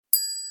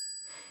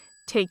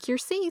Take your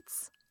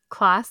seats.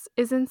 Class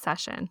is in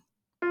session.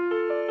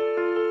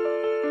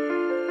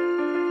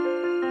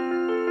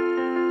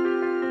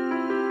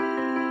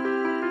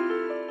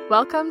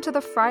 Welcome to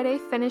the Friday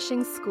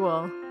Finishing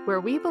School, where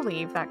we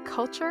believe that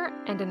culture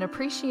and an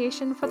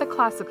appreciation for the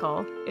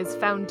classical is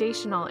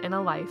foundational in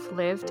a life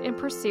lived in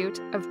pursuit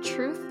of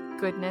truth,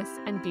 goodness,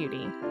 and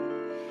beauty.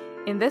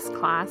 In this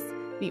class,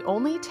 the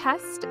only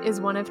test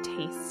is one of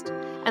taste,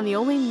 and the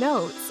only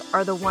notes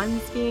are the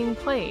ones being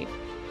played.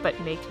 But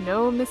make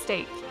no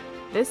mistake,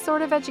 this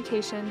sort of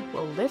education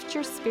will lift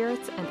your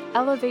spirits and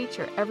elevate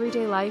your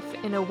everyday life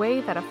in a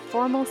way that a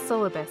formal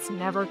syllabus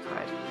never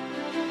could.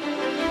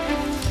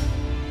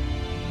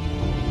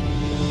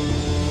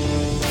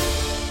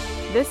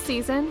 This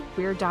season,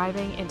 we're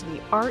diving into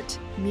the art,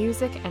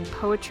 music, and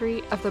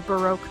poetry of the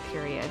Baroque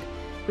period,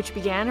 which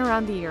began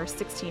around the year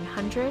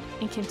 1600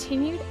 and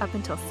continued up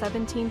until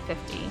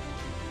 1750.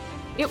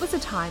 It was a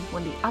time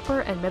when the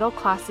upper and middle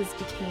classes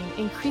became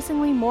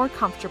increasingly more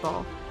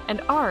comfortable, and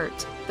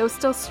art, though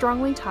still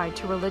strongly tied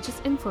to religious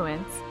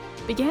influence,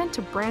 began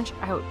to branch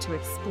out to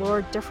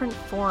explore different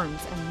forms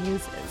and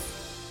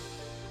muses.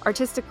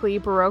 Artistically,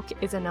 Baroque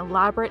is an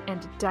elaborate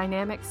and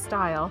dynamic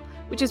style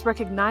which is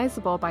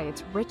recognizable by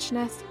its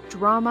richness,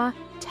 drama,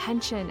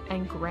 tension,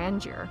 and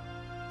grandeur.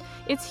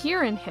 It's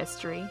here in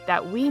history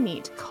that we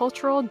meet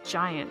cultural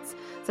giants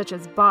such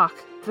as Bach,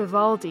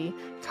 Vivaldi,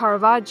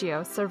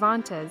 Caravaggio,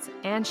 Cervantes,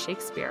 and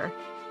Shakespeare.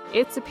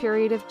 It's a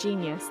period of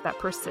genius that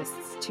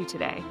persists to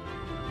today.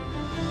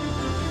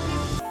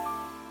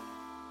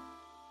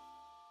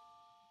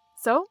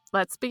 So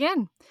let's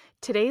begin.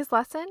 Today's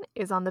lesson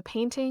is on the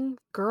painting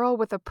Girl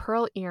with a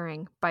Pearl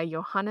Earring by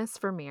Johannes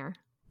Vermeer.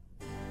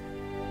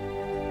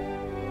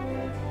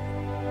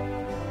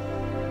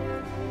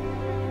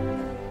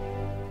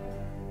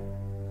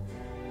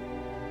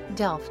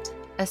 Delft,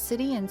 a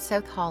city in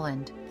South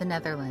Holland, the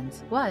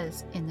Netherlands,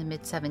 was, in the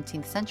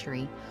mid-17th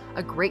century,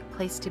 a great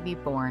place to be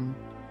born.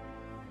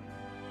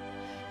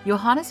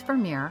 Johannes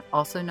Vermeer,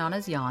 also known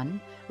as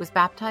Jan, was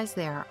baptized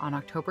there on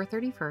October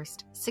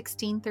 31st,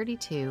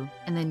 1632,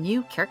 in the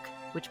Nieuwe Kerk,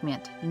 which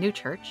meant New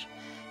Church,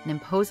 an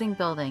imposing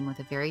building with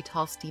a very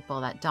tall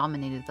steeple that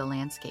dominated the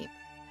landscape.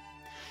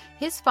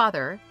 His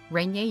father,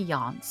 Reinier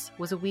Jans,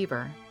 was a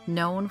weaver,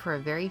 known for a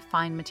very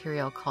fine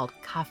material called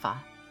kaffa.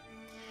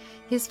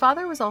 His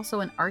father was also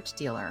an art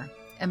dealer,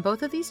 and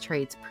both of these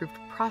trades proved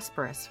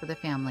prosperous for the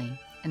family,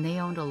 and they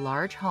owned a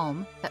large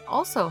home that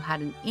also had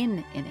an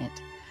inn in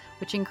it,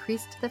 which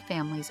increased the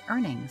family's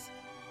earnings.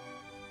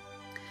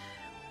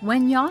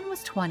 When Jan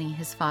was 20,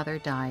 his father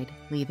died,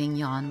 leaving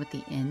Jan with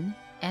the inn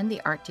and the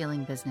art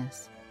dealing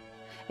business.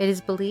 It is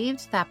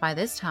believed that by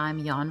this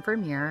time Jan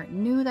Vermeer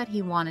knew that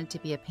he wanted to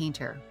be a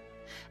painter,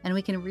 and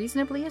we can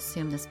reasonably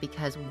assume this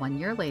because 1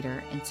 year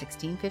later, in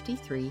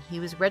 1653, he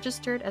was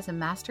registered as a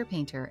master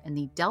painter in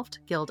the Delft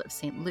Guild of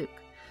St.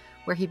 Luke,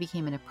 where he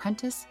became an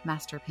apprentice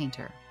master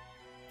painter.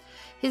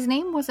 His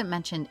name wasn't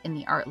mentioned in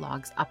the art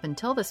logs up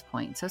until this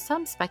point, so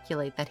some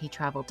speculate that he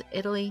traveled to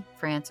Italy,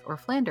 France, or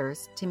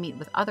Flanders to meet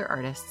with other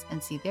artists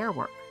and see their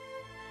work.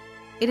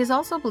 It is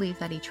also believed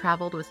that he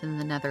traveled within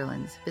the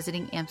Netherlands,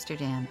 visiting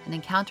Amsterdam and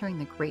encountering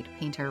the great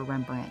painter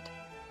Rembrandt.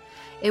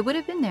 It would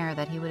have been there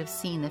that he would have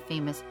seen the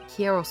famous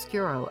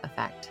chiaroscuro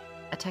effect,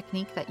 a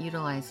technique that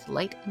utilized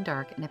light and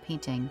dark in a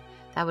painting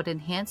that would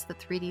enhance the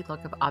 3D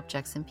look of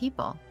objects and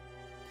people.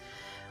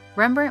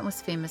 Rembrandt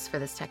was famous for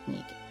this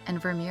technique,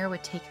 and Vermeer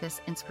would take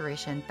this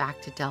inspiration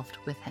back to Delft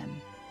with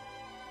him.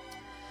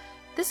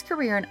 This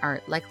career in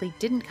art likely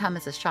didn't come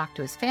as a shock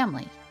to his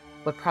family.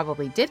 What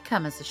probably did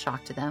come as a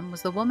shock to them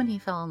was the woman he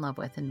fell in love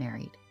with and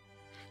married.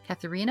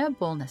 Catharina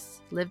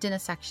Bolnes lived in a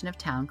section of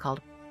town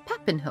called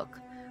Papenhoek,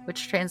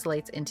 which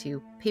translates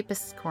into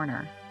Papist's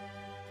Corner.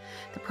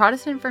 The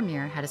Protestant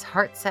Vermeer had his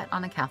heart set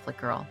on a Catholic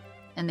girl,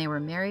 and they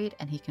were married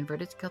and he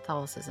converted to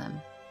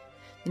Catholicism.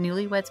 The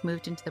newlyweds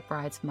moved into the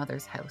bride's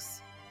mother's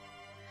house.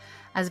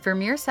 As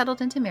Vermeer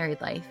settled into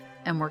married life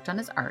and worked on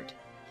his art,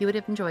 he would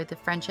have enjoyed the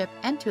friendship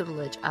and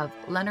tutelage of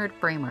Leonard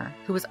Bramer,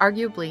 who was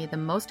arguably the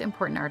most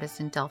important artist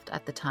in Delft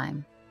at the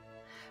time.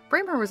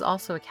 Bramer was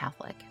also a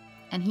Catholic,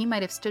 and he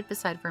might have stood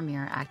beside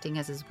Vermeer acting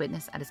as his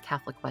witness at his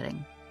Catholic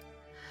wedding.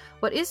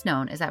 What is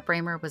known is that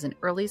Bramer was an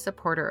early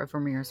supporter of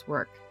Vermeer's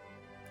work.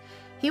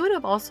 He would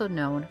have also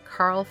known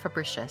Carl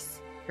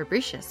Fabricius.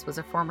 Fabricius was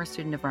a former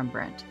student of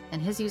Rembrandt,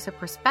 and his use of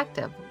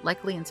perspective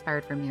likely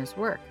inspired Vermeer's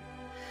work.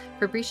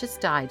 Fabricius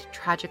died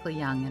tragically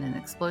young in an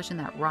explosion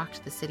that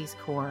rocked the city's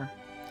core.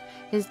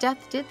 His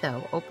death did,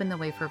 though, open the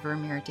way for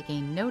Vermeer to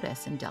gain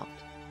notice in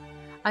Delft.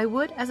 I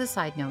would, as a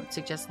side note,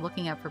 suggest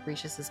looking up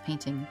Fabricius's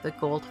painting, The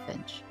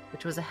Goldfinch,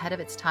 which was ahead of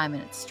its time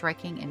in its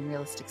striking and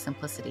realistic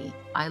simplicity.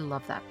 I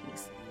love that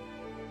piece.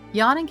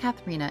 Jan and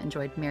Katharina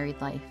enjoyed married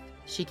life.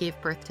 She gave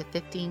birth to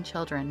 15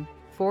 children,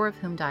 4 of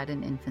whom died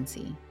in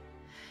infancy.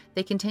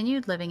 They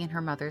continued living in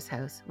her mother's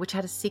house, which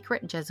had a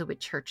secret Jesuit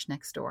church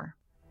next door.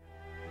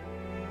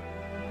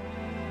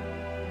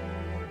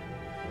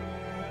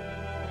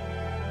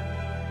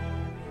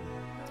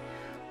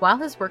 While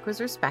his work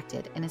was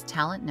respected and his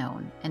talent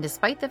known, and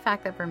despite the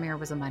fact that Vermeer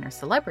was a minor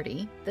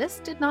celebrity, this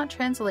did not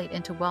translate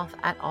into wealth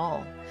at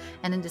all.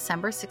 And in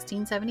December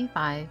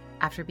 1675,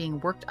 after being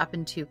worked up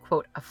into,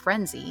 quote, a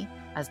frenzy,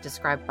 as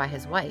described by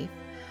his wife,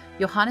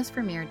 Johannes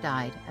Vermeer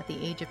died at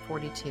the age of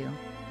 42.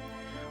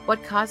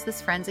 What caused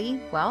this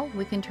frenzy? Well,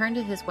 we can turn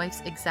to his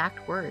wife's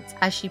exact words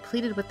as she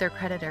pleaded with their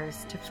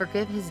creditors to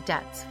forgive his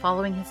debts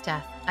following his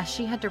death, as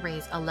she had to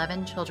raise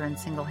 11 children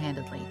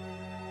single-handedly.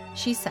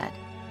 She said,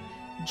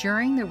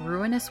 "During the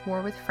ruinous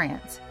war with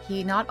France,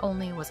 he not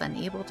only was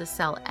unable to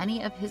sell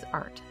any of his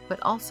art, but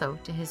also,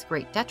 to his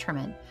great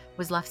detriment,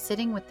 was left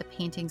sitting with the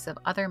paintings of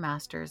other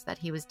masters that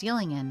he was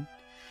dealing in.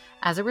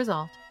 As a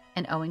result,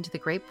 and owing to the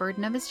great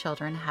burden of his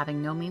children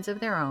having no means of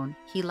their own,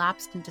 he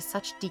lapsed into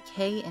such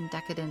decay and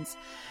decadence,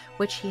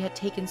 which he had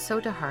taken so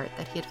to heart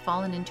that he had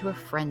fallen into a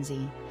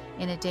frenzy.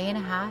 In a day and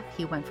a half,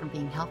 he went from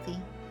being healthy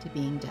to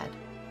being dead."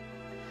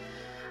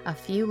 A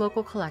few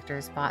local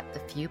collectors bought the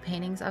few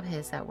paintings of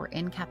his that were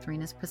in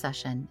Katharina's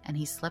possession, and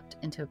he slipped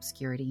into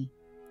obscurity.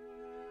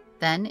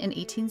 Then, in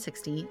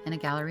 1860, in a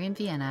gallery in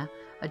Vienna,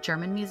 a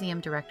German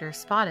museum director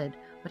spotted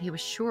what he was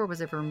sure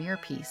was a Vermeer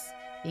piece,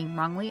 being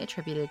wrongly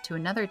attributed to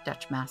another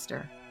Dutch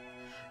master.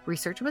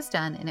 Research was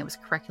done, and it was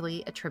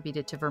correctly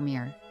attributed to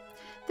Vermeer.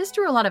 This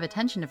drew a lot of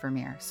attention to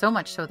Vermeer, so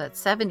much so that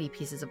 70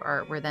 pieces of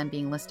art were then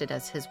being listed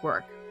as his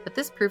work. But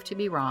this proved to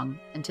be wrong,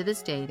 and to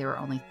this day there are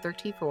only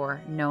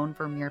 34 known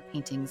Vermeer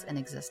paintings in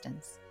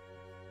existence.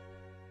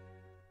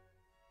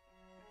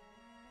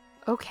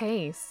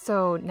 Okay,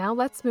 so now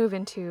let's move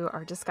into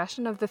our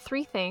discussion of the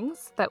 3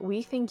 things that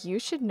we think you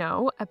should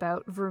know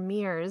about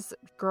Vermeer's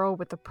Girl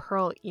with the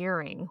Pearl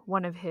Earring,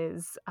 one of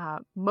his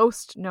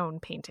most known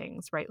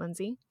paintings, right,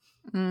 Lindsay?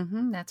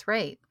 That's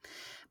right.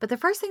 But the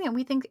first thing that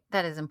we think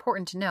that is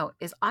important to know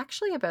is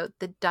actually about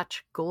the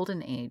Dutch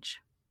Golden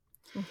Age.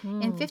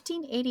 In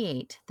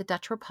 1588, the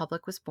Dutch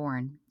Republic was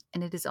born,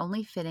 and it is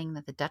only fitting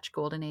that the Dutch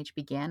Golden Age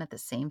began at the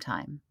same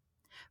time.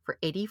 For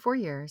 84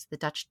 years, the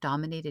Dutch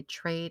dominated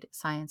trade,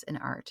 science, and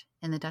art,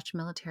 and the Dutch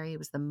military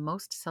was the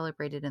most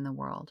celebrated in the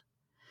world.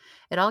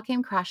 It all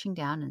came crashing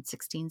down in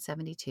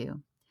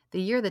 1672,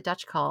 the year the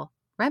Dutch call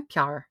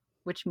Rampjaar,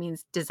 which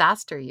means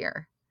disaster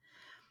year.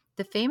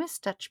 The famous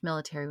Dutch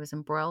military was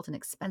embroiled in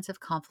expensive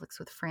conflicts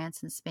with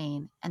France and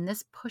Spain, and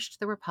this pushed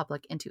the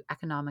Republic into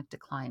economic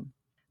decline.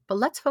 But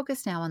let's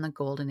focus now on the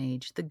Golden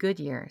Age, the good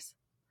years.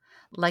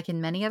 Like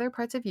in many other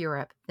parts of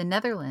Europe, the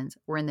Netherlands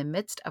were in the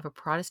midst of a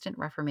Protestant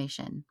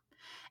Reformation,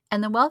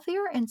 and the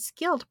wealthier and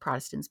skilled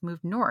Protestants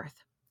moved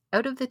north,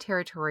 out of the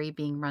territory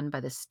being run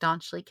by the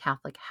staunchly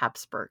Catholic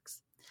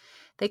Habsburgs.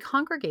 They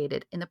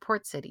congregated in the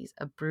port cities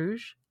of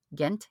Bruges,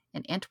 Ghent,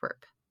 and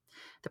Antwerp.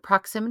 The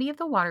proximity of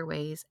the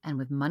waterways and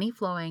with money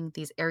flowing,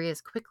 these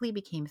areas quickly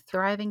became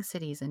thriving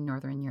cities in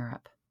northern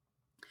Europe.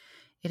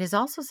 It is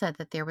also said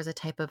that there was a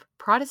type of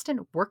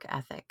Protestant work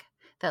ethic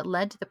that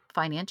led to the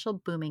financial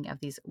booming of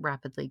these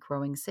rapidly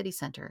growing city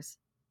centers.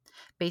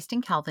 Based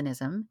in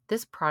Calvinism,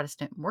 this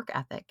Protestant work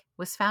ethic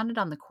was founded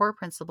on the core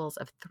principles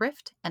of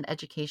thrift and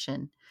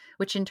education,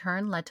 which in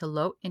turn led to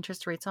low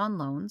interest rates on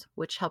loans,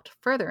 which helped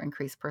further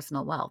increase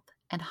personal wealth,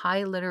 and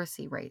high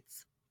literacy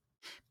rates.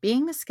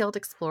 Being the skilled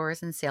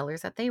explorers and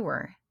sailors that they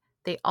were,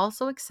 they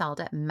also excelled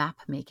at map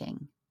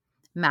making.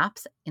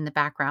 Maps in the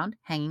background,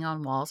 hanging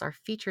on walls, are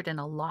featured in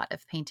a lot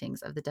of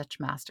paintings of the Dutch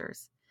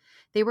masters.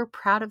 They were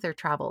proud of their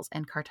travels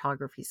and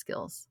cartography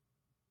skills.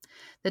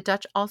 The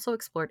Dutch also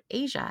explored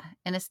Asia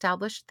and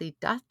established the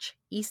Dutch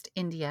East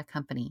India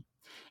Company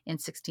in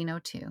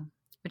 1602,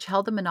 which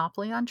held the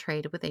monopoly on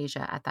trade with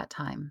Asia at that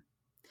time.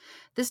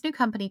 This new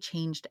company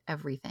changed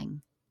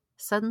everything.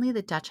 Suddenly,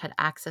 the Dutch had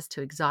access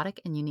to exotic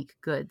and unique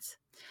goods,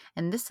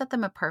 and this set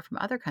them apart from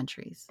other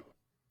countries.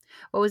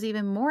 What was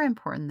even more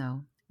important,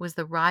 though, was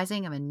the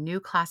rising of a new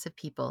class of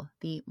people,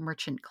 the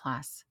merchant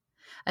class,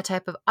 a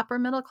type of upper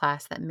middle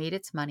class that made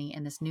its money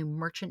in this new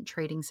merchant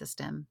trading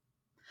system.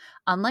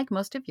 Unlike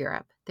most of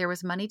Europe, there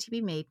was money to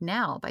be made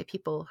now by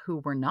people who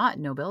were not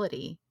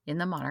nobility in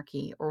the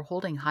monarchy or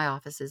holding high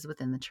offices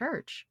within the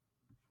church.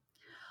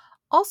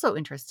 Also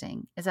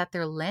interesting is that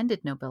their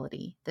landed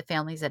nobility, the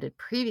families that had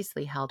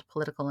previously held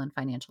political and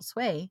financial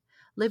sway,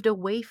 lived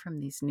away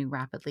from these new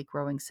rapidly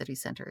growing city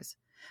centers,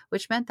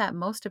 which meant that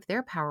most of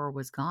their power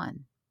was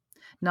gone.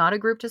 Not a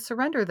group to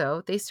surrender,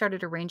 though. They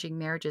started arranging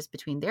marriages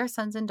between their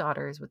sons and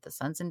daughters with the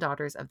sons and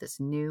daughters of this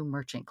new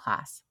merchant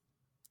class.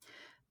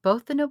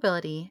 Both the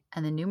nobility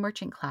and the new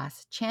merchant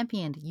class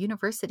championed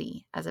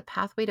university as a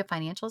pathway to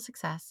financial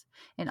success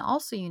and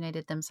also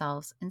united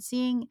themselves in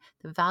seeing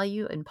the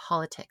value in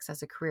politics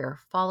as a career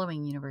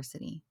following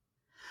university.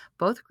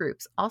 Both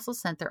groups also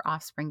sent their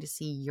offspring to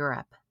see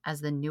Europe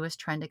as the newest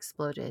trend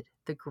exploded,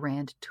 the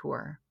Grand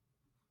Tour.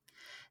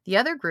 The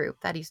other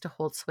group that used to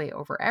hold sway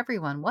over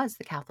everyone was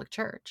the Catholic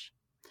Church.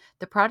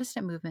 The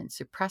Protestant movement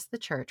suppressed the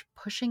church,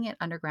 pushing it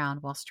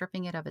underground while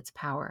stripping it of its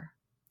power.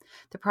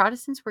 The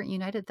Protestants weren't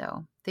united,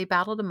 though. They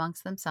battled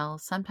amongst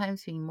themselves,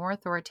 sometimes being more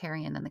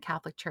authoritarian than the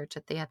Catholic Church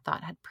that they had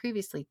thought had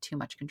previously too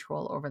much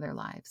control over their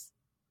lives.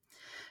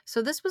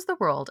 So this was the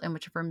world in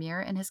which Vermeer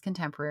and his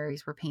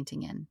contemporaries were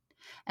painting in.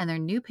 And their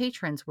new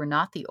patrons were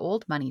not the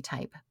old money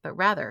type, but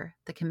rather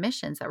the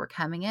commissions that were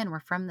coming in were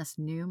from this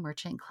new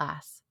merchant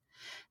class.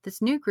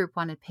 This new group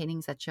wanted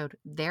paintings that showed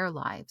their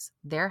lives,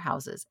 their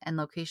houses, and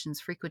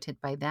locations frequented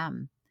by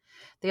them.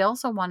 They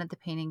also wanted the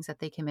paintings that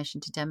they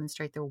commissioned to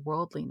demonstrate their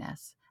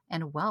worldliness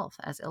and wealth,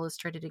 as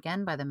illustrated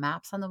again by the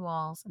maps on the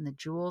walls and the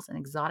jewels and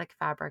exotic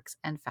fabrics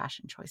and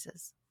fashion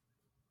choices.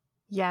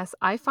 Yes,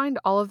 I find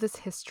all of this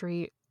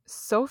history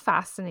so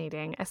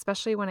fascinating,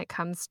 especially when it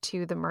comes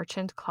to the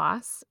merchant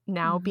class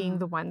now being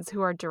the Mm-hmm. ones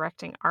who are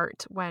directing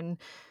art when,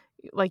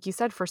 like you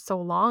said, for so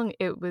long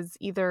it was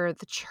either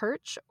the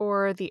church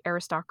or the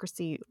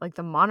aristocracy, like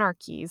the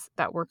monarchies,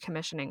 that were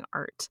commissioning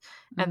art.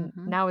 And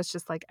Mm-hmm. now it's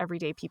just like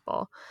everyday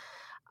people.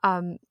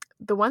 Um,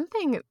 the one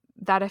thing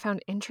that I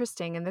found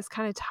interesting, and this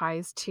kind of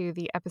ties to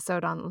the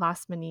episode on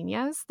Las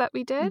Meninas that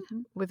we did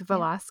Mm-hmm. with Yeah.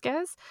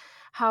 Velázquez,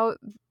 how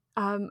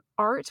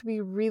art we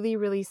really,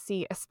 really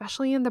see,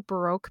 especially in the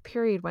Baroque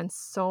period when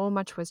so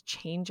much was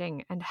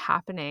changing and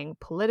happening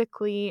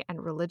politically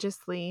and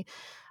religiously,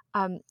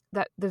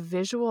 that the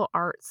visual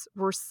arts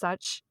were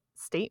such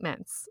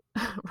statements,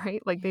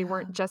 right? Like they Yeah.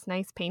 weren't just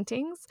nice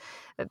paintings.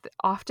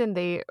 Often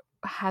they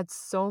had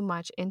so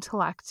much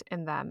intellect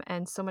in them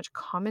and so much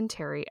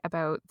commentary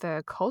about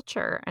the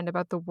culture and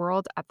about the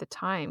world at the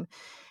time.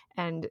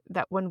 And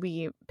that when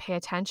we pay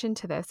attention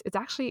to this, it's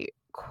actually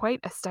quite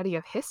a study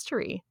of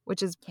history,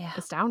 which is Yeah.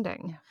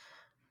 astounding. Yeah.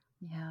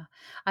 Yeah,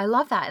 I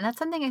love that. And that's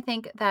something I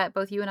think that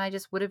both you and I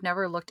just would have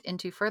never looked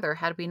into further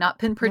had we not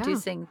been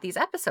Yeah. producing these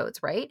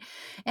episodes, right?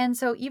 And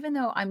so, even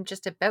though I'm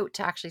just about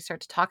to actually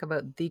start to talk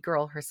about the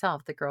girl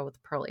herself, the girl with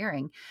the pearl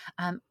earring,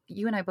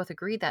 you and I both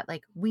agreed that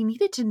like we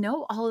needed to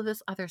know all of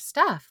this other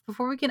stuff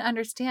before we can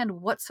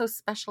understand what's so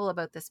special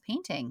about this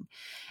painting.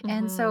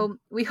 And Hmm. so,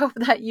 we hope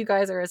that you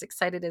guys are as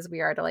excited as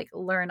we are to like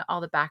learn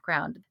all the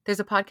background. There's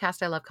a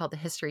podcast I love called The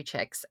History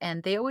Chicks,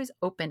 and they always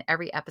open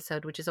every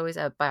episode, which is always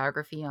a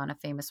biography on a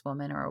famous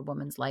woman or a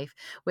woman's life,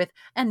 with,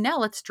 and now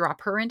let's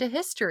drop her into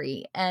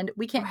history. And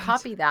we can't Right.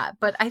 copy that.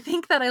 But I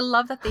think that I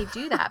love that they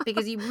do that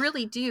because you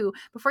really do,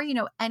 before you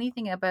know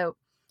anything about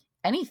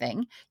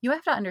anything, you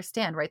have to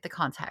understand, right, the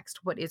context,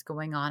 what is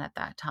going on at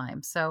that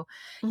time. So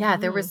yeah,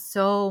 there Hmm. was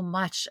so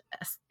much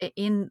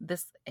in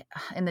this,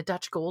 in the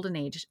Dutch golden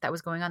age, that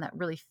was going on that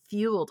really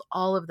fueled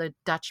all of the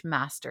Dutch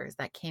masters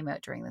that came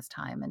out during this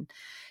time. And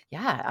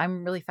yeah,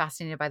 I'm really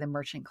fascinated by the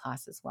merchant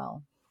class as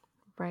well.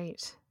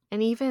 Right.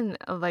 And even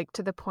like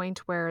to the point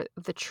where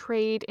the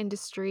trade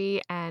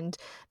industry and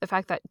the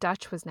fact that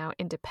Dutch was now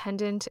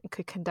independent and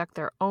could conduct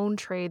their own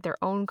trade, their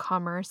own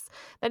commerce,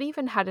 that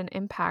even had an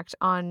impact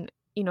on,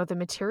 the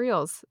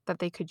materials that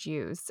they could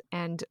use.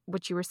 And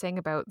what you were saying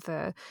about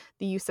the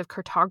use of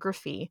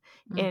cartography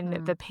in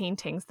Hmm. the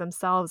paintings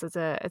themselves as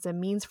a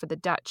means for the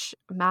Dutch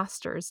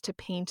masters to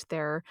paint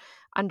their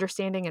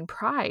understanding and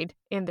pride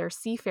in their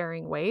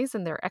seafaring ways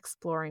and their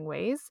exploring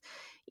ways.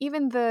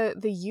 Even the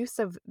use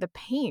of the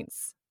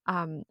paints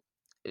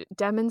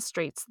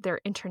demonstrates their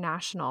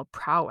international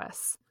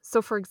prowess.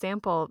 So, for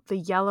example, the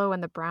yellow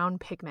and the brown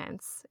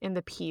pigments in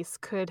the piece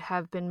could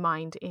have been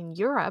mined in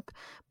Europe,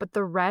 but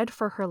the red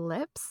for her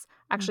lips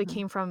actually Hmm.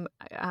 came from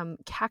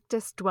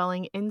cactus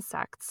dwelling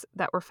insects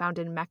that were found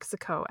in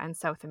Mexico and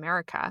South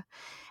America.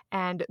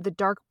 And the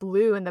dark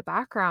blue in the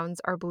backgrounds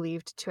are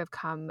believed to have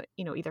come,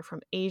 either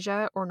from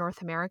Asia or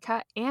North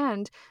America.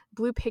 And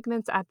blue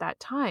pigments at that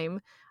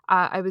time,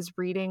 I was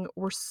reading,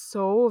 were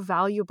so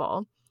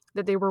valuable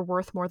that they were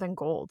worth more than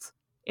gold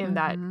in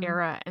that Hmm.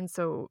 era. And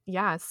so,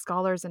 yeah,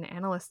 scholars and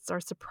analysts are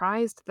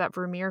surprised that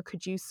Vermeer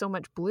could use so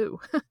much blue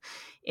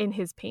in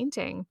his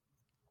painting.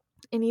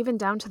 And even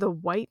down to the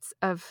whites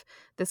of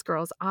this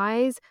girl's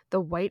eyes,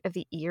 the white of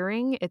the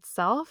earring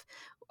itself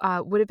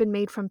would have been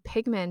made from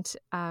pigment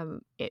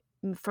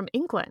from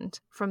England,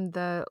 from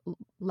the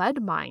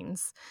lead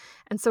mines.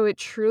 And so it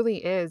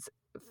truly is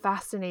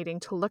fascinating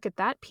to look at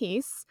that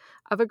piece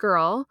of a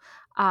girl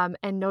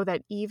and know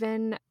that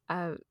even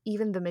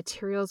the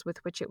materials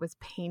with which it was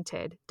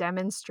painted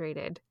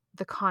demonstrated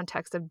the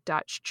context of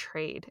Dutch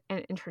trade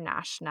and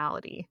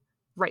internationality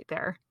right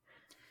there.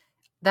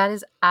 That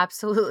is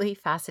absolutely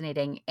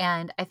fascinating.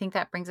 And I think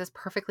that brings us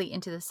perfectly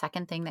into the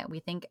second thing that we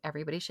think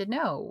everybody should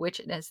know,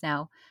 which is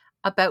now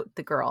about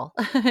the girl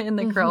and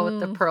the girl with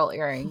the Hmm. pearl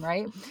earring,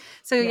 right?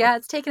 So, Yes. yeah,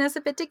 it's taken us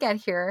a bit to get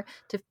here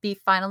to be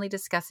finally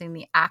discussing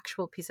the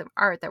actual piece of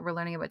art that we're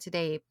learning about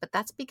today. But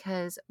that's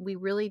because we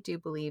really do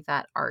believe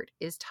that art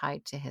is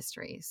tied to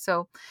history.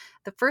 So,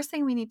 the first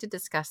thing we need to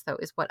discuss, though,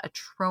 is what a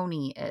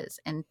tronie is.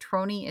 And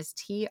tronie is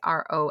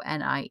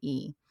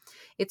Tronie.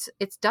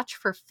 It's Dutch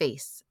for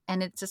face,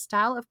 and it's a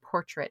style of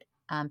portrait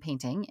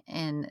painting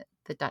in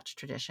the Dutch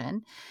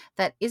tradition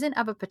that isn't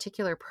of a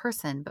particular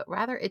person, but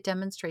rather it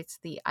demonstrates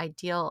the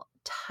ideal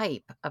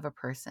type of a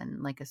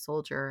person, like a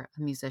soldier,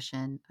 a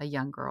musician, a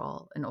young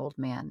girl, an old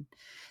man.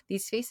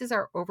 These faces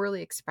are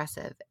overly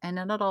expressive and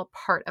not at all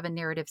part of a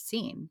narrative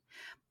scene.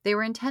 They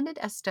were intended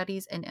as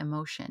studies in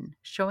emotion,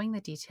 showing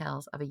the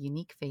details of a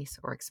unique face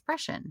or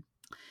expression.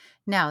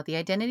 Now, the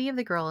identity of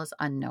the girl is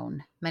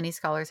unknown. Many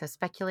scholars have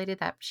speculated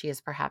that she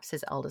is perhaps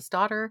his eldest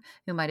daughter,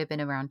 who might have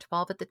been around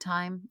 12 at the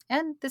time.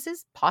 And this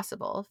is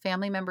possible.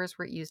 Family members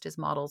were used as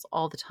models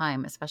all the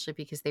time, especially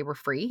because they were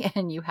free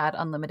and you had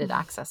unlimited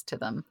access to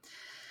them.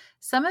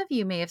 Some of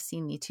you may have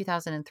seen the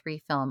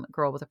 2003 film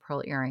Girl with a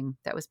Pearl Earring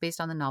that was based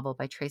on the novel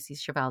by Tracy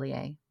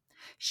Chevalier.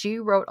 She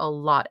wrote a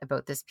lot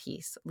about this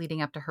piece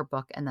leading up to her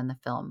book and then the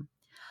film.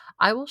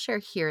 I will share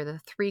here the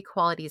 3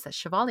 qualities that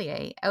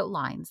Chevalier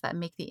outlines that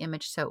make the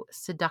image so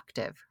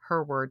seductive,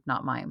 her word,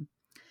 not mine.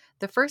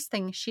 The first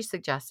thing she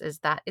suggests is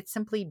that it's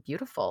simply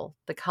beautiful.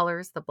 The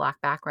colors, the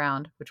black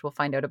background, which we'll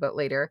find out about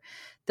later,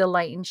 the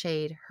light and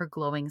shade, her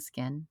glowing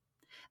skin.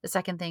 The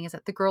second thing is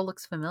that the girl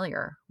looks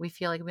familiar. We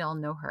feel like we all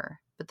know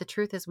her. But the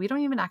truth is, we don't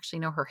even actually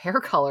know her hair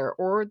color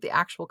or the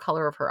actual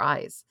color of her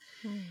eyes.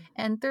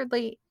 And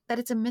thirdly, that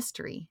it's a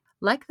mystery.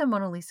 Like the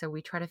Mona Lisa,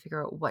 we try to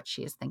figure out what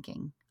she is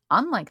thinking.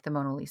 Unlike the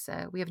Mona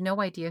Lisa, we have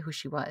no idea who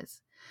she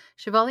was.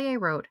 Chevalier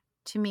wrote,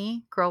 "To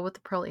me, Girl with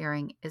the Pearl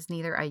Earring is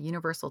neither a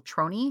universal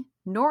tronie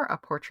nor a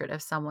portrait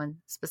of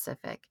someone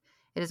specific.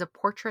 It is a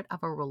portrait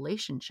of a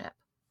relationship."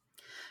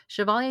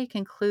 Chevalier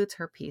concludes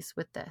her piece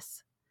with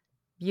this: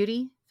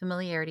 beauty,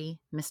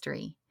 familiarity,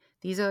 mystery.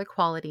 These are the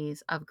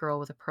qualities of Girl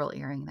with a Pearl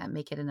Earring that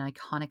make it an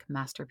iconic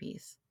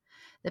masterpiece.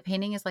 The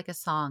painting is like a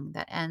song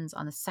that ends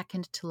on the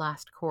second to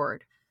last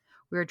chord.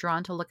 We are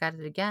drawn to look at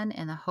it again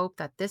in the hope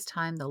that this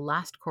time the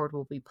last chord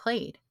will be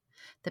played.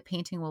 The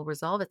painting will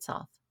resolve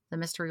itself, the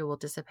mystery will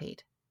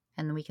dissipate,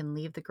 and we can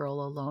leave the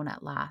girl alone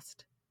at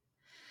last.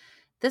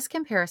 This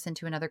comparison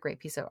to another great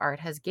piece of art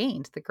has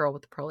gained the Girl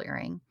with the Pearl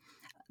Earring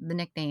the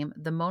nickname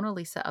the Mona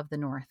Lisa of the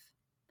North.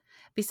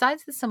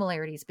 Besides the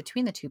similarities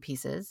between the two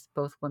pieces,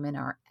 both women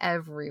are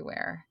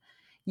everywhere.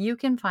 You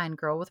can find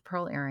Girl with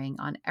Pearl Earring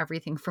on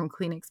everything from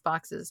Kleenex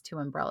boxes to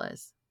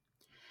umbrellas.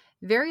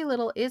 Very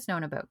little is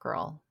known about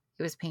Girl.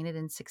 It was painted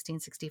in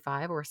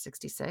 1665 or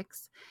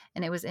 66,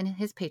 and it was in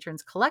his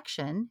patron's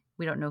collection.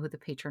 We don't know who the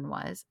patron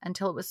was,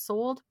 until it was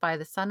sold by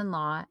the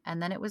son-in-law,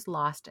 and then it was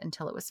lost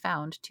until it was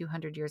found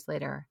 200 years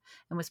later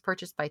and was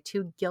purchased by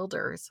 2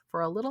 guilders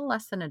for a little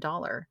less than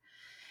 $1.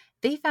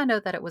 They found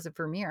out that it was a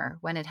Vermeer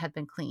when it had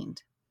been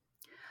cleaned.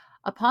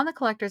 Upon the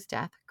collector's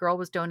death, Girl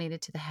was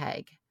donated to the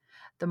Hague,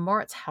 the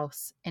Moritz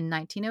House, in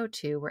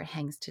 1902, where it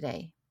hangs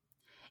today.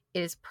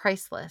 It is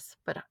priceless,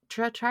 but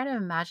try to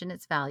imagine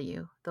its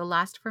value. The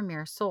last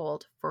Vermeer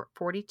sold for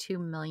 $42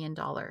 million,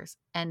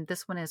 and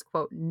this one is,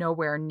 quote,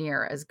 nowhere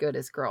near as good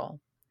as Girl.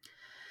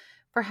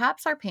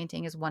 Perhaps our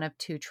painting is one of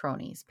 2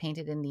 tronies,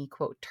 painted in the,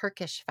 quote,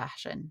 Turkish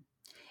fashion.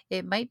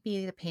 It might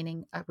be the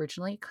painting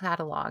originally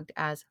catalogued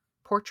as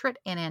Portrait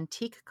and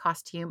Antique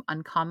Costume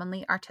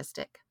Uncommonly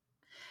Artistic.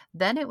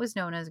 Then it was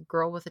known as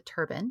Girl with a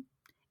Turban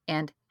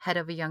and Head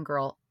of a Young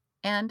Girl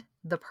and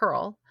The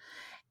Pearl,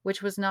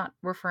 which was not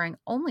referring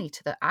only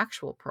to the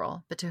actual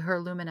pearl, but to her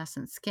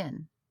luminescent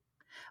skin.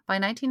 By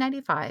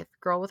 1995,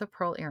 Girl with a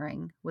Pearl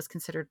Earring was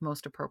considered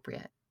most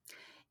appropriate.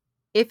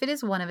 If it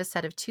is one of a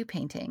set of 2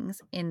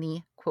 paintings in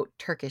the, quote,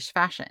 Turkish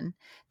fashion,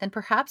 then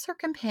perhaps her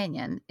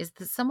companion is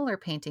the similar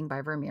painting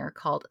by Vermeer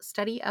called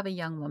Study of a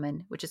Young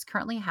Woman, which is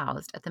currently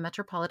housed at the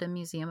Metropolitan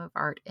Museum of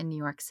Art in New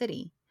York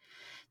City.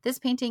 This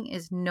painting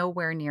is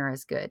nowhere near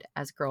as good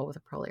as Girl with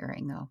a Pearl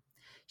Earring, though.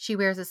 She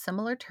wears a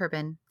similar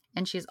turban,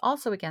 and she is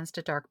also against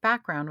a dark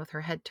background with her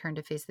head turned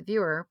to face the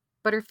viewer,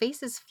 but her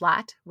face is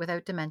flat,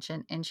 without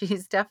dimension, and she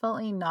is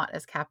definitely not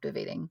as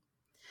captivating.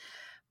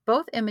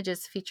 Both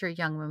images feature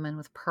young women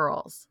with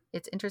pearls.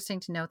 It's interesting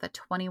to note that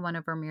 21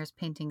 of Vermeer's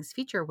paintings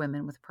feature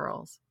women with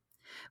pearls.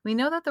 We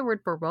know that the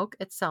word Baroque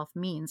itself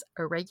means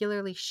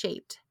irregularly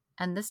shaped,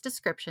 and this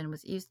description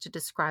was used to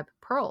describe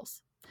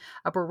pearls.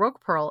 A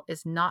Baroque pearl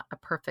is not a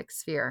perfect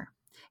sphere.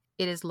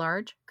 It is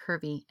large,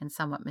 curvy, and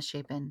somewhat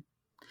misshapen.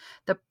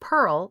 The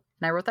pearl,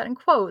 and I wrote that in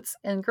quotes,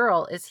 in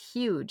Girl is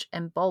huge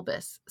and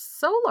bulbous,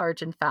 so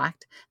large, in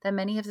fact, that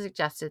many have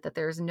suggested that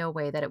there is no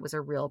way that it was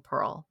a real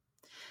pearl.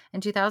 In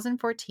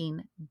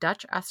 2014,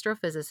 Dutch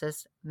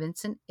astrophysicist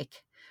Vincent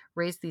Icke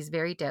raised these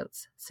very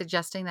doubts,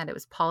 suggesting that it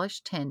was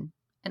polished tin,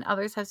 and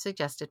others have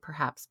suggested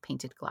perhaps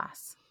painted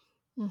glass.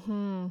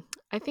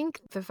 I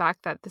think the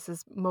fact that this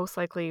is most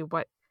likely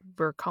what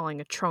we're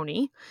calling a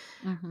tronie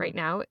right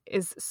now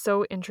is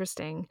so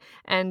interesting.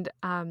 And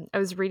I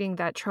was reading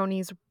that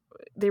tronies,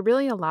 they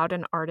really allowed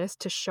an artist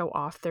to show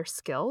off their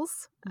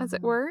skills, as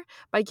it were,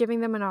 by giving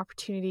them an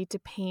opportunity to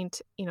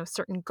paint,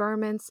 certain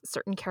garments,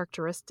 certain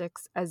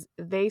characteristics as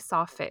they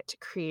saw fit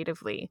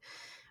creatively,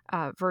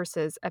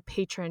 versus a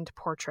patroned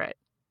portrait,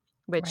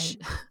 which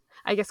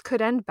I guess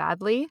could end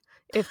badly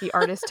if the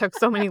artist took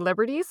so many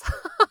liberties.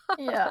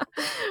 Yeah.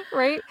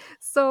 Right?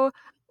 So,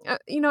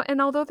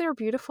 and although they're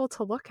beautiful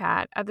to look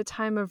at the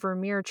time of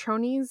Vermeer,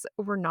 tronies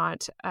were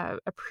not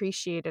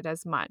appreciated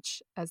as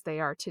much as they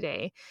are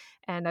today.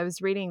 And I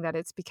was reading that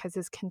it's because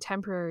his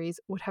contemporaries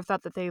would have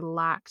thought that they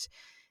lacked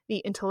the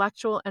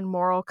intellectual and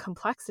moral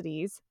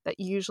complexities that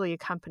usually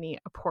accompany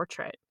a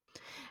portrait.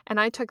 And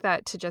I took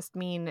that to just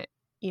mean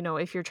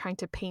if you're trying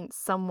to paint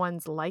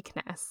someone's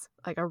likeness,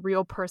 like a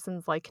real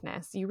person's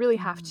likeness, you really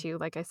have to,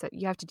 like I said,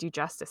 you have to do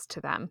justice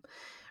to them.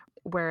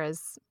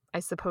 Whereas I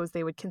suppose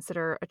they would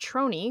consider a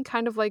trony,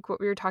 kind of like what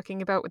we were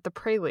talking about with the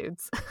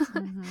preludes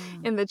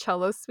Mm-hmm. in the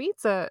cello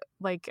suites, a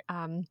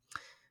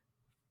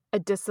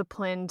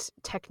disciplined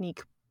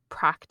technique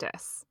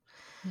practice.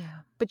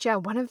 Yeah. But yeah,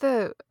 one of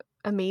the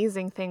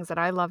amazing things that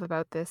I love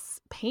about this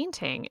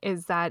painting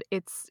is that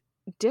it's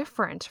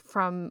different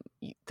from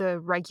the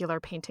regular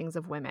paintings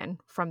of women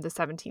from the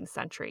 17th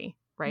century,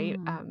 right?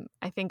 Mm-hmm.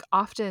 I think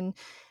often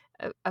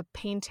a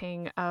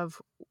painting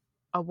of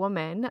a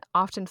woman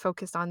often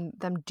focused on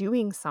them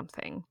doing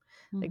something,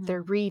 like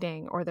they're Mm-hmm.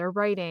 reading or they're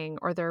writing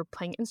or they're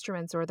playing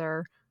instruments or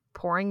they're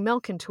pouring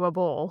milk into a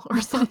bowl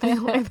or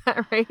something like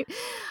that, right?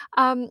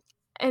 Um,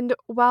 and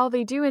while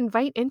they do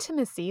invite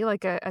intimacy,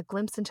 like a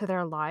glimpse into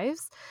their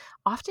lives,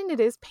 often it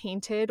is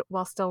painted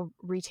while still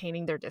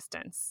retaining their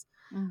distance.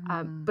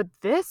 Mm-hmm. But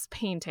this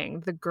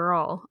painting, the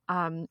girl,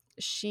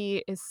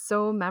 she is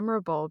so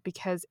memorable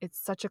because it's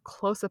such a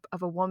close-up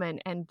of a woman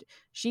and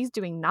she's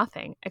doing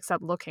nothing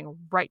except looking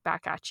right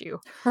back at you.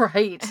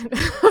 Right. And,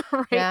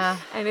 right? Yeah.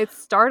 And it's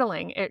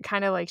startling. It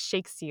kind of like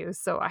shakes you.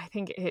 So I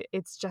think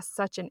it's just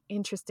such an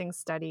interesting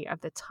study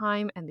of the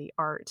time and the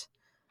art.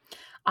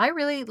 I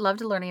really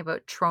loved learning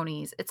about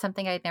tronies. It's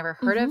something I'd never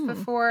heard of Mm-hmm.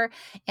 before.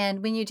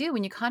 And when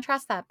you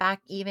contrast that back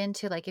even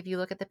to like if you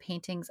look at the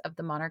paintings of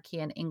the monarchy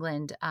in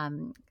England,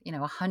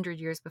 100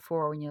 years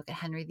before, when you look at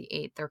Henry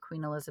VIII or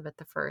Queen Elizabeth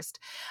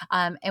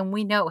I, and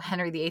we know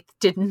Henry VIII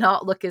did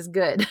not look as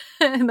good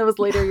in those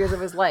later years of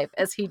his life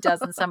as he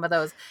does in some of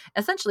those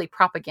essentially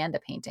propaganda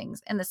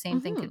paintings. And the same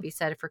thing could Mm-hmm. be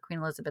said for Queen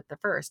Elizabeth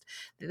I.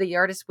 The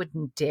artist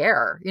wouldn't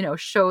dare,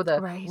 show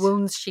the Right.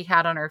 wounds she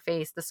had on her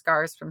face, the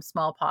scars from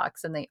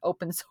smallpox, and the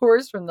open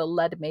sores from the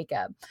lead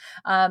makeup.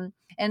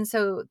 And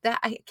so that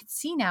I could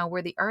see now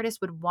where the artist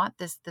would want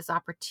this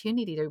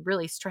opportunity to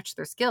really stretch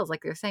their skills,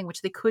 like they're saying,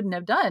 which they couldn't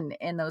have done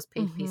in those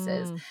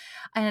pieces. Mm-hmm.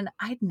 And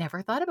I'd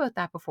never thought about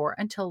that before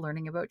until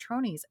learning about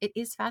tronies. It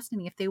is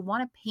fascinating. If they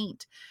want to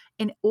paint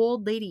an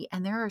old lady,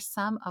 and there are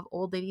some of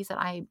old ladies that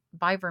I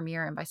by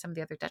Vermeer and by some of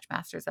the other Dutch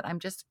masters that I'm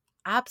just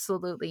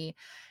absolutely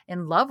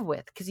in love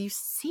with, because you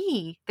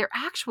see their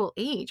actual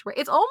age, right?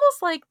 It's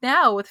almost like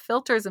now with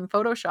filters and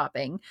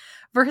photoshopping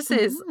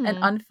versus an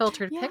Mm-hmm.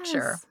 unfiltered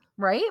picture, Yes.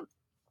 right?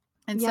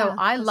 And so Yeah,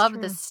 I that's love the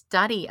true.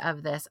 study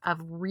of this,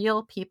 of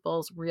real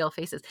people's real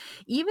faces.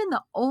 Even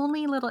the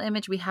only little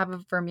image we have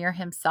of Vermeer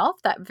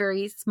himself, that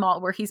very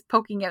small, where he's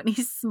poking out and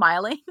he's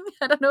smiling.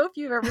 I don't know if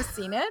you've ever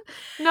seen it.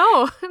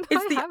 No,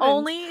 It's I the haven't.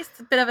 only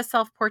bit of a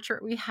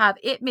self-portrait we have.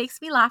 It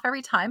makes me laugh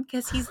every time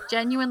because he's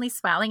genuinely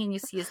smiling and you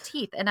see his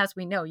teeth. And as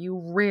we know, you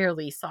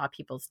rarely saw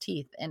people's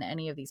teeth in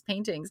any of these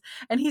paintings.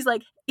 And he's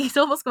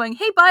almost going,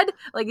 "Hey, bud,"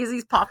 like as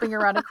he's popping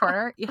around a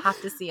corner. You have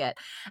to see it.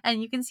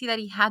 And you can see that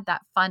he had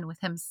that fun with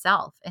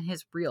himself and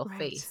his real Right.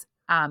 face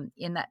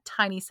in that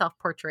tiny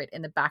self-portrait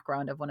in the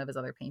background of one of his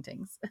other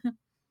paintings.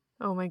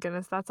 Oh my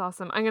goodness, that's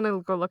awesome. I'm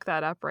gonna go look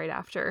that up right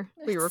after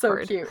we It's so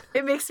record. cute.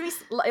 It makes me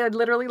I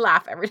literally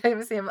laugh every time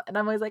I see him. And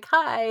I'm always like,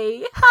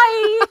 "Hi,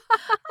 hi,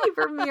 hi,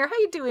 Vermeer. How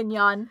you doing,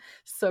 Jan?"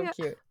 So Yeah.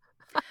 cute.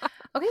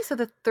 Okay, so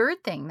the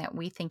third thing that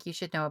we think you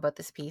should know about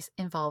this piece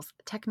involves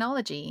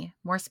technology,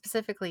 more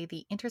specifically,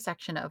 the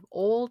intersection of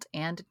old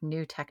and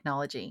new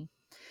technology.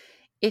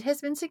 It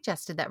has been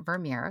suggested that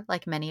Vermeer,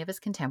 like many of his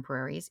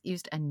contemporaries,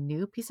 used a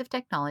new piece of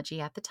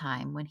technology at the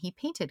time when he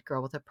painted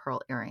Girl with a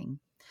Pearl Earring.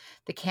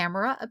 The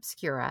camera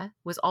obscura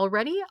was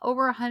already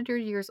over 100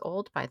 years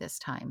old by this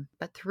time,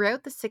 but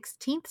throughout the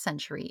 16th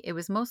century, it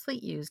was mostly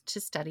used to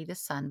study the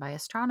sun by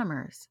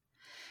astronomers.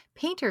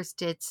 Painters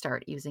did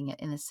start using it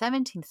in the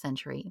 17th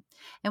century,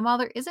 and while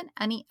there isn't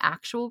any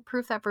actual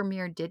proof that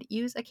Vermeer did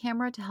use a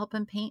camera to help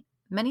him paint,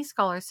 many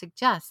scholars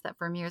suggest that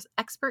Vermeer's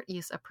expert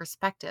use of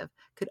perspective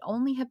could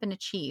only have been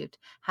achieved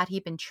had he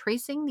been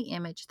tracing the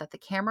image that the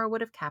camera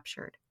would have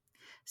captured.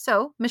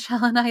 So,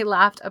 Michelle and I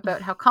laughed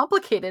about how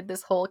complicated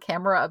this whole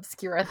camera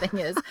obscura thing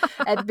is,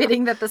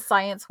 admitting that the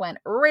science went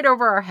right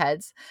over our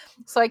heads.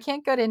 So, I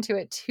can't get into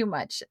it too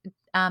much.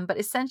 But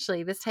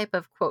essentially, this type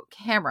of quote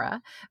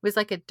camera was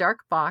like a dark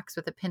box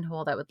with a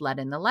pinhole that would let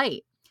in the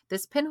light.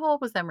 This pinhole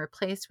was then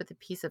replaced with a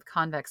piece of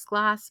convex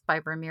glass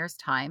by Vermeer's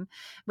time,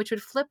 which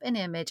would flip an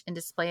image and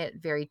display it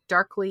very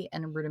darkly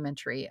and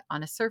rudimentary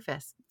on a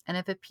surface. And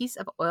if a piece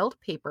of oiled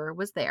paper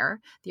was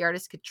there, the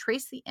artist could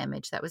trace the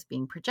image that was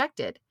being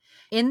projected.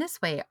 In this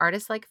way,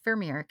 artists like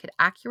Vermeer could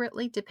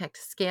accurately depict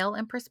scale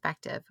and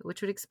perspective,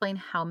 which would explain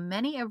how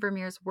many of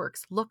Vermeer's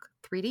works look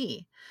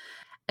 3D.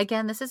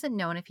 Again, this isn't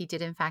known if he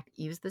did in fact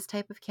use this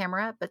type of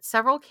camera, but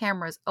several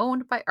cameras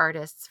owned by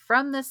artists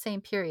from this same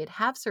period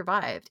have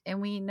survived,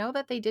 and we know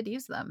that they did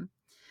use them.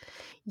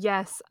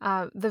 Yes,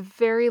 the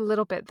very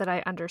little bit that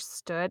I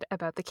understood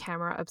about the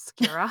camera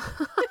obscura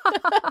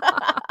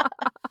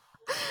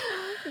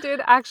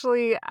did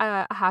actually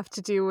have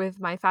to do with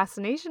my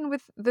fascination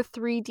with the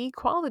 3D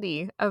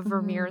quality of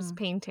Vermeer's Mhm.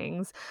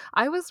 paintings.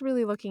 I was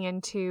really looking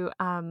into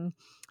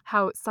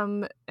how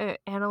some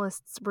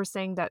analysts were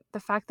saying that the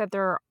fact that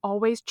there are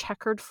always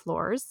checkered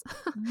floors,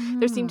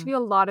 there seem to Mm. be a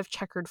lot of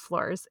checkered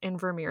floors in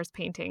Vermeer's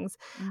paintings.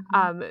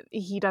 Mm-hmm.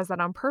 He does that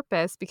on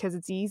purpose because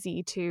it's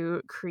easy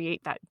to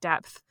create that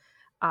depth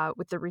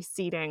with the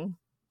receding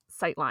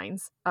sight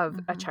lines of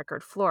a Mm-hmm.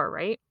 checkered floor,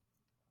 right?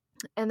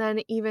 And then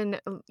even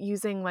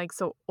using like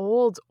so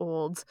old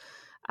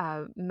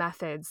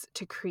methods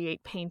to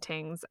create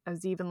paintings. I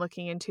was even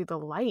looking into the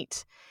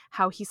light,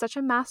 how he's such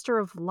a master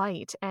of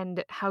light,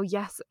 and how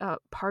yes,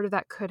 part of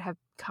that could have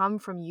come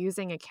from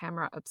using a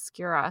camera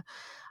obscura.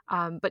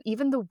 But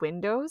even the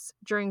windows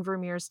during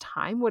Vermeer's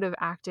time would have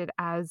acted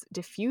as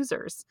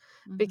diffusers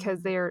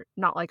because Mm-hmm. they're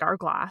not like our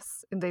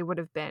glass, and they would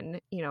have been,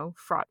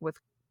 fraught with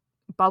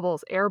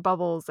bubbles, air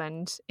bubbles,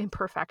 and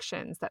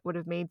imperfections that would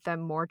have made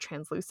them more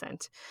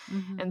translucent.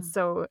 And Mm-hmm.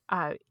 so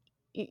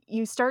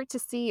you start to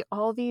see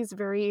all these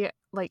very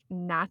like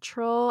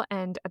natural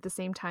and at the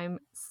same time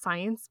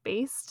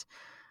science-based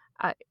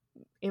uh,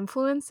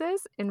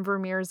 influences in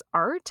Vermeer's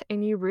art,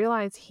 and you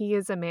realize he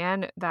is a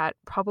man that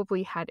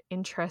probably had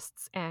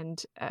interests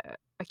and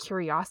a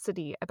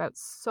curiosity about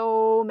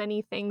so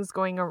many things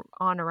going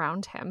on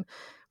around him,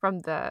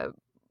 from the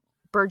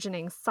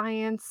burgeoning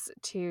science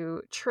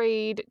to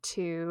trade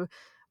to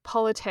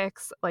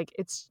politics. Like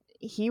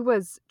he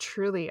was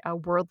truly a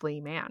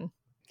worldly man.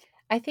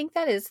 I think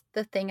that is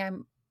the thing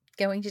I'm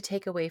going to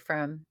take away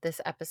from this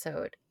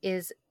episode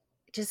is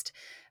just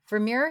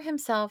Vermeer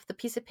himself, the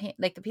piece of paint,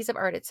 like the piece of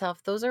art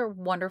itself, those are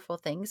wonderful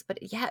things.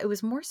 But yeah, it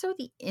was more so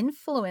the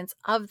influence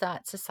of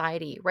that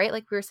society, right?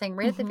 Like we were saying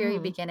right at the very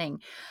Hmm.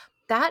 beginning,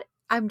 that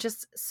I'm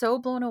just so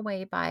blown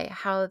away by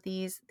how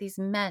these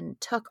men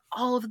took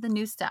all of the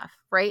new stuff,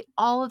 right?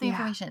 All of the Yeah.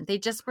 information. They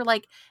just were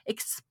like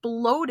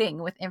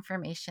exploding with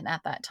information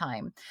at that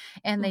time.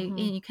 And Hmm.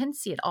 you can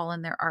see it all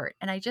in their art.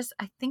 And I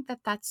think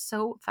that that's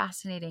so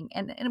fascinating.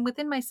 And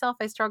within myself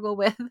I struggle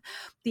with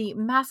the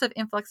massive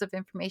influx of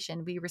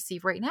information we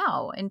receive right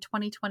now in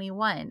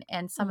 2021,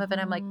 and some of it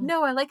I'm like, Hmm.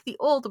 no, I like the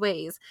old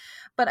ways.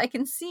 But I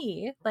can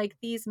see like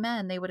these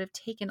men, they would have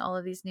taken all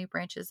of these new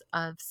branches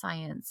of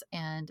science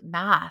and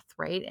math,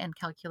 right? And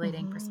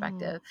calculating Hmm.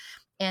 perspective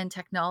and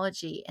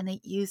technology, and they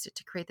used it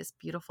to create this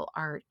beautiful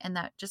art. And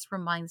that just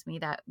reminds me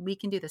that we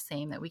can do the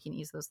same, that we can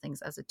use those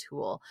things as a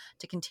tool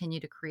to continue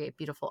to create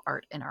beautiful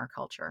art in our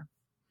culture.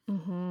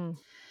 Hmm.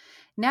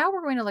 Now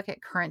we're going to look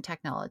at current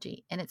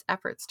technology and its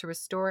efforts to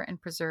restore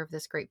and preserve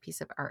this great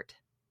piece of art.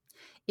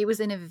 It was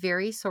in a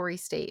very sorry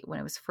state when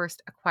it was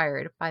first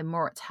acquired by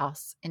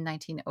Mauritshuis in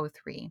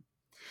 1903.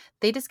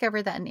 They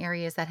discovered that in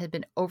areas that had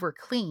been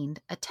overcleaned,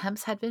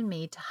 attempts had been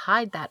made to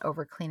hide that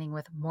overcleaning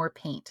with more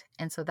paint,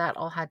 and so that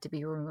all had to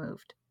be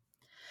removed.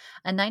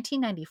 A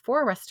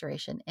 1994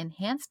 restoration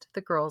enhanced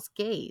the girl's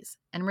gaze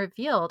and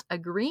revealed a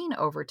green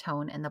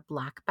overtone in the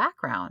black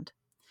background.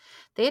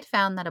 They had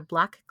found that a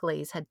black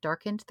glaze had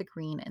darkened the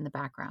green in the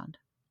background.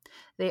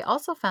 They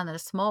also found that a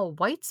small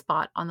white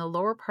spot on the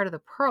lower part of the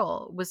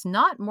pearl was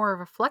not more a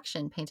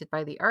reflection painted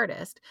by the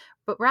artist,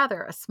 but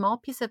rather a small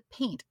piece of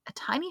paint, a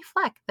tiny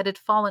fleck that had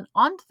fallen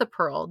onto the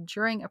pearl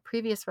during a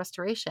previous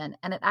restoration,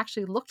 and it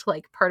actually looked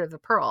like part of the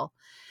pearl.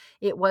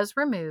 It was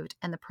removed,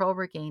 and the pearl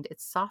regained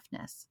its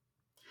softness.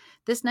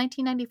 This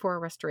 1994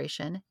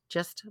 restoration,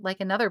 just like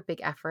another big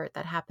effort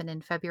that happened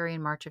in February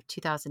and March of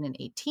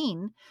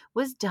 2018,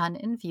 was done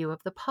in view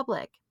of the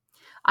public.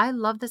 I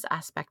love this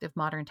aspect of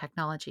modern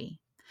technology.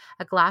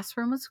 A glass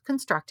room was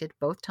constructed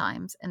both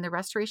times, and the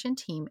restoration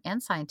team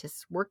and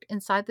scientists worked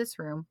inside this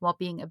room while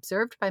being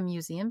observed by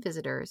museum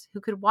visitors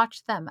who could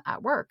watch them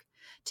at work.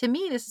 To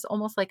me, this is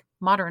almost like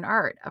modern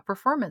art, a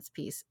performance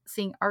piece,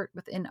 seeing art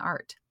within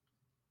art.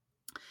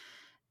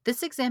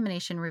 This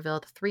examination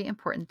revealed three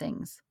important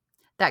things.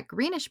 That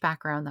greenish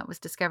background that was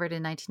discovered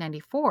in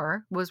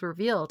 1994 was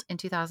revealed in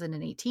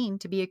 2018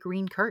 to be a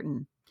green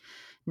curtain.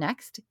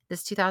 Next,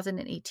 this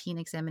 2018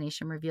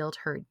 examination revealed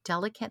her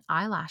delicate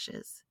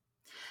eyelashes.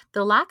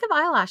 The lack of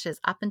eyelashes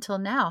up until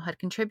now had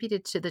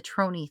contributed to the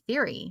Trony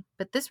theory,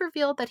 but this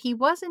revealed that he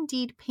was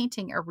indeed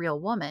painting a real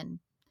woman.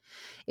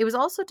 It was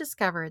also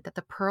discovered that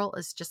the pearl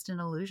is just an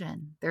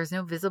illusion. There's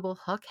no visible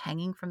hook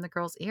hanging from the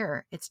girl's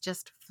ear, it's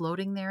just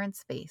floating there in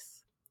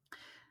space.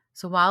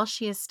 So while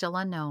she is still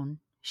unknown,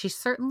 she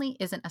certainly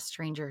isn't a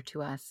stranger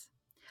to us.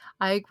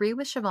 I agree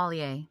with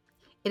Chevalier.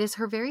 It is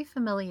her very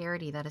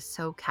familiarity that is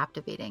so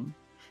captivating.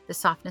 The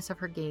softness of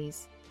her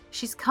gaze.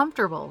 She's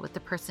comfortable with the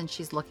person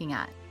she's looking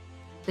at.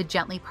 The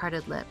gently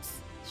parted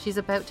lips. She's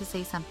about to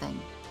say something.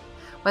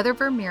 Whether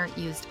Vermeer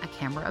used a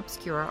camera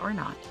obscura or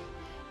not,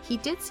 he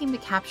did seem to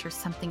capture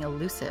something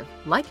elusive,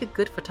 like a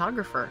good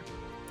photographer.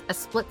 A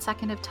split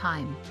second of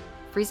time,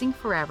 freezing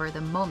forever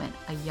the moment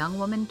a young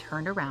woman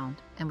turned around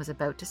and was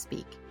about to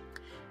speak.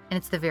 And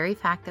it's the very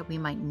fact that we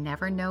might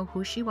never know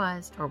who she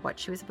was or what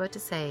she was about to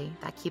say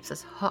that keeps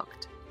us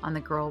hooked on the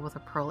girl with a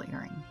pearl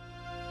earring.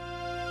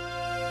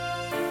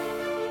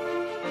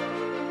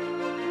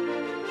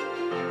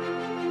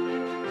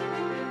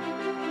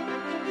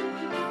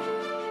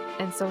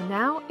 And so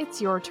now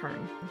it's your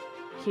turn.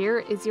 Here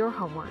is your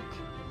homework.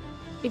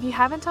 If you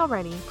haven't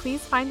already, please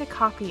find a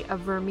copy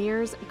of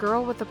Vermeer's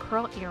Girl with the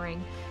Pearl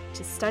Earring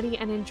to study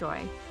and enjoy.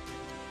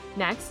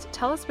 Next,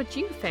 tell us what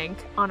you think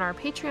on our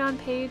Patreon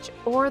page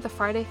or the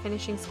Friday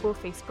Finishing School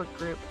Facebook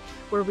group,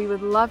 where we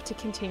would love to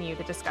continue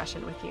the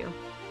discussion with you.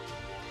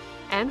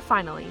 And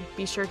finally,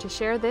 be sure to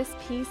share this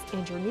piece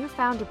and your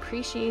newfound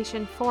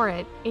appreciation for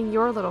it in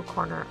your little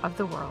corner of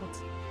the world.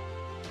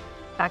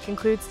 That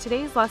concludes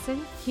today's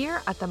lesson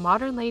here at the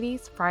Modern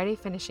Ladies Friday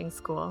Finishing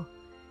School.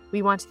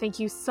 We want to thank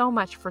you so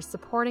much for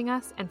supporting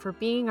us and for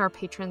being our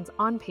patrons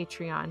on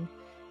Patreon.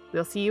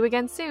 We'll see you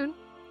again soon.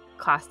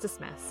 Class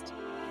dismissed.